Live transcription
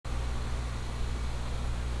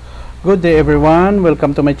Good day everyone,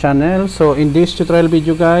 welcome to my channel. So in this tutorial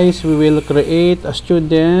video guys, we will create a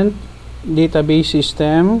student database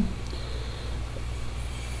system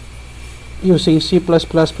using C++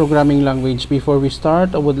 programming language. Before we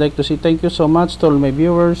start, I would like to say thank you so much to all my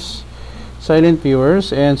viewers, silent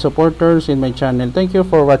viewers and supporters in my channel. Thank you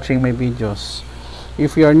for watching my videos.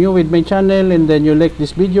 If you are new with my channel and then you like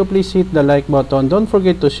this video, please hit the like button. Don't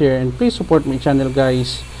forget to share and please support my channel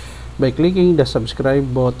guys by clicking the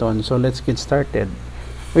subscribe button. So let's get started.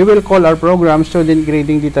 We will call our program student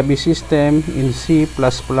grading database system in C++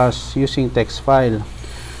 using text file.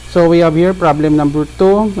 So we have here problem number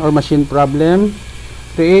 2 or machine problem.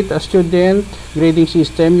 Create a student grading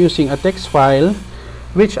system using a text file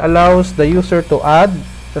which allows the user to add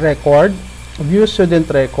record, view student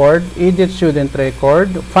record, edit student record,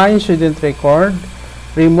 find student record,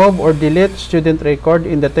 remove or delete student record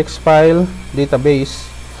in the text file database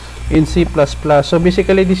in C++. So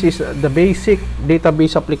basically this is the basic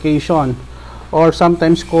database application, or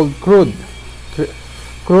sometimes called CRUD.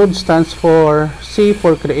 CRUD stands for C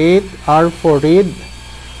for create, R for read,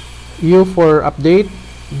 U for update,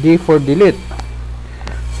 D for delete.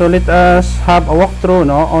 So let us have a walkthrough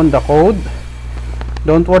on the code.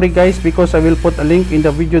 Don't worry guys, because I will put a link in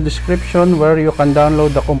the video description where you can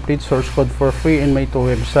download the complete source code for free in my 2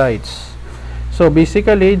 websites. So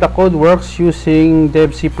basically the code works using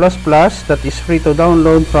dev C++ that is free to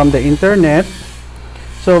download from the internet.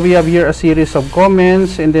 So we have here a series of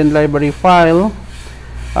comments and then library file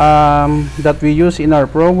that we use in our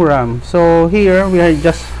program. So here we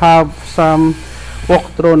just have some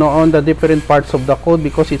walkthrough on the different parts of the code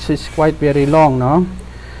because it is quite very long.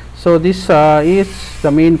 So this is the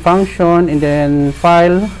main function, and then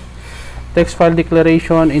file, text file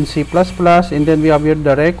declaration in C++, and then we have here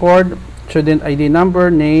the record, student ID number,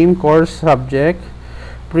 name, course, subject,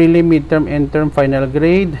 prelim, midterm, end term, final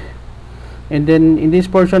grade. And then in this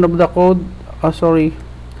portion of the code,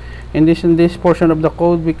 in this portion of the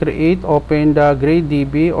code, we open the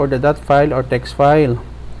grade.db or the dot file or text file.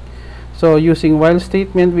 So using while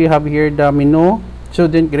statement, we have here the menu,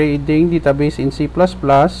 student grading database in C++.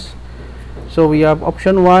 So we have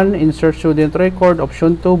option 1, insert student record,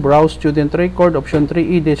 option 2, browse student record, option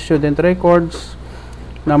 3, edit student records,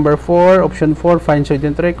 number 4, option 4, find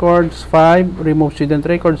student records, 5, remove student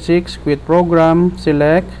record, 6, quit program,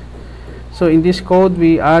 select. So in this code,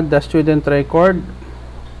 we add the student record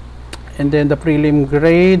and then the prelim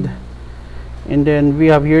grade, and then we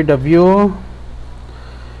have here the view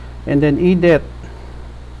and then edit.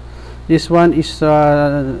 This one is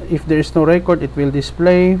if there is no record, it will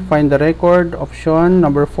display. Find the record, option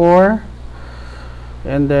number 4,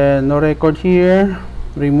 and then no record here,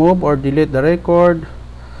 remove or delete the record.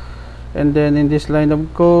 And then in this line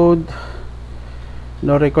of code,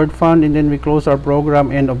 no record found, and then we close our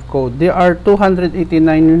program, end of code. There are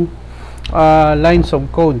 289 lines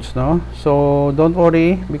of codes, so don't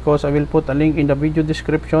worry, because I will put a link in the video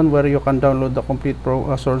description where you can download the complete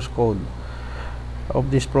source code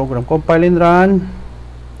of this program. Compile and run.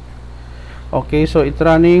 Okay, so it's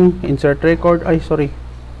running. Insert record. I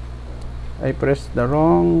pressed the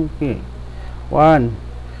wrong key. 1,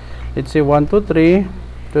 let's say 1 2 3.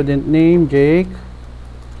 Student name Jake,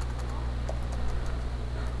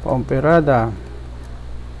 Pomperada,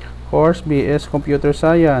 course BS Computer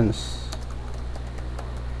Science,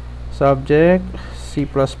 subject C++,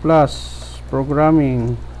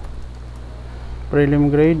 programming, prelim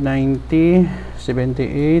grade 90,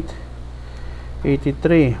 78,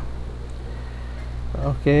 83.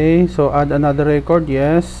 Okay, so add another record.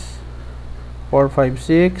 Yes, 4 5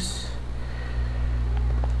 6,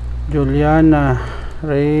 Juliana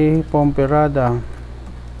Ray Pomperada,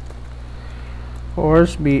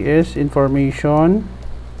 course BS Information,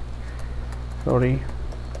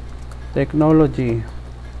 Technology,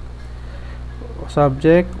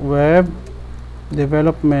 subject Web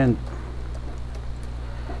Development,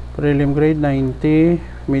 prelim grade 90,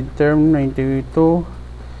 midterm 92,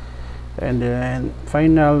 and then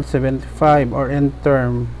final 75 or end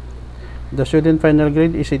term. The student final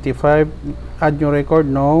grade is 85. Add new record,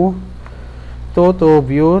 no. To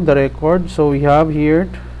view the record, so we have here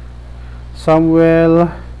Samuel,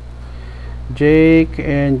 Jake,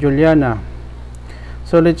 and Juliana.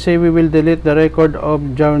 So let's say we will delete the record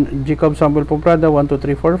of Jacob Samuel Pomperada 1 2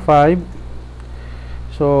 3 4 5.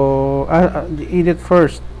 So edit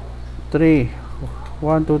first 3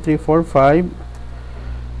 1 2 3 4 5.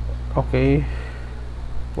 Okay,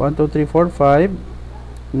 1 2 3 4 5.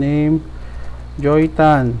 Name Joy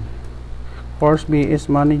Tan, course B is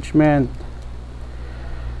management.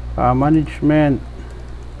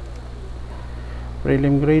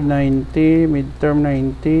 Prelim grade 90, midterm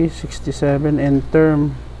 90, 67, and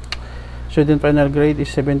term. Student final grade is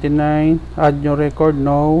 79. Add new record,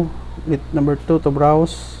 no. Hit number 2 to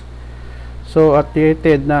browse. So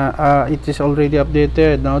updated na, it is already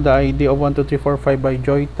updated now. The ID of 12345 by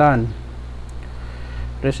Joy Tan.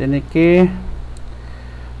 Press any key.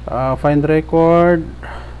 Find record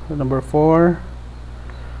number 4,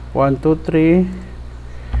 1, 2, 3.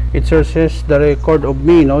 It searches the record of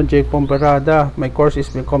me, no, Jake Pomperada. My course is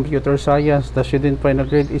computer science. The student final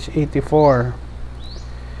grade is 84.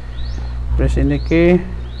 Press any key.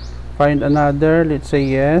 Find another, let's say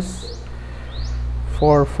yes.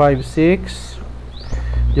 4, 5, 6.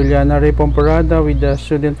 Juliana Ray Pomperada with the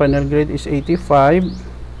student final grade is 85.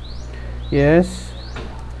 Yes.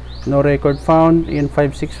 No record found in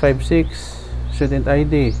 5656. Student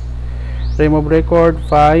ID. Remove record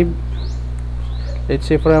 5. Let's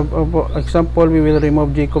say for example, we will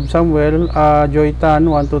remove Jacob Samuel, Joy Tan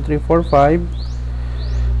 1, 2, 3, 4, 5.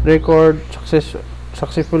 Record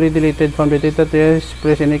successfully deleted from the database.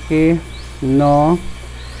 Press any key. No.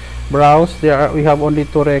 Browse. We have only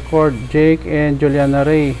 2 records, Jake and Juliana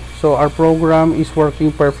Ray. So our program is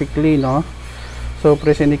working perfectly, no? So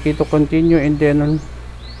press any key to continue, and then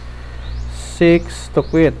 6 to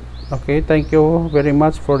quit. Okay, thank you very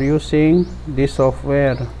much for using this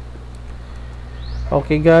software.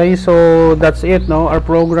 Okay guys, so that's it, no? Our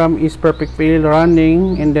program is perfectly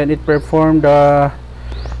running, and then it performed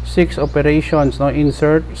 6 operations, no?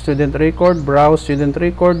 Insert student record, browse student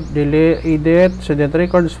record, delete, edit student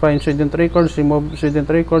records, find student records, remove student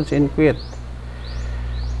records, and quit.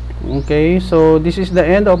 Okay, so this is the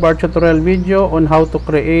end of our tutorial video on how to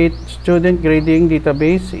create student grading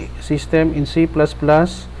database system in C++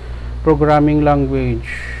 programming language.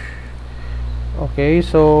 Okay,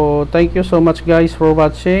 so thank you so much guys for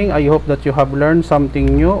watching. I hope that you have learned something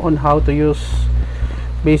new on how to use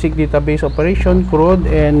basic database operation, CRUD,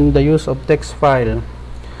 and the use of text file.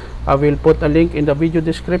 I will put a link in the video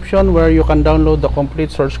description where you can download the complete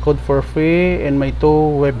source code for free in my 2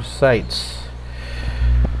 websites.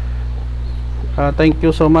 Thank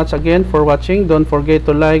you so much again for watching. Don't forget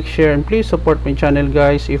to like, share, and please support my channel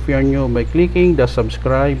guys if you are new by clicking the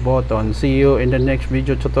subscribe button. See you in the next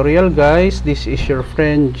video tutorial guys. This is your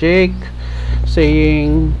friend Jake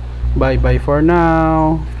saying bye bye for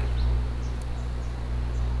now.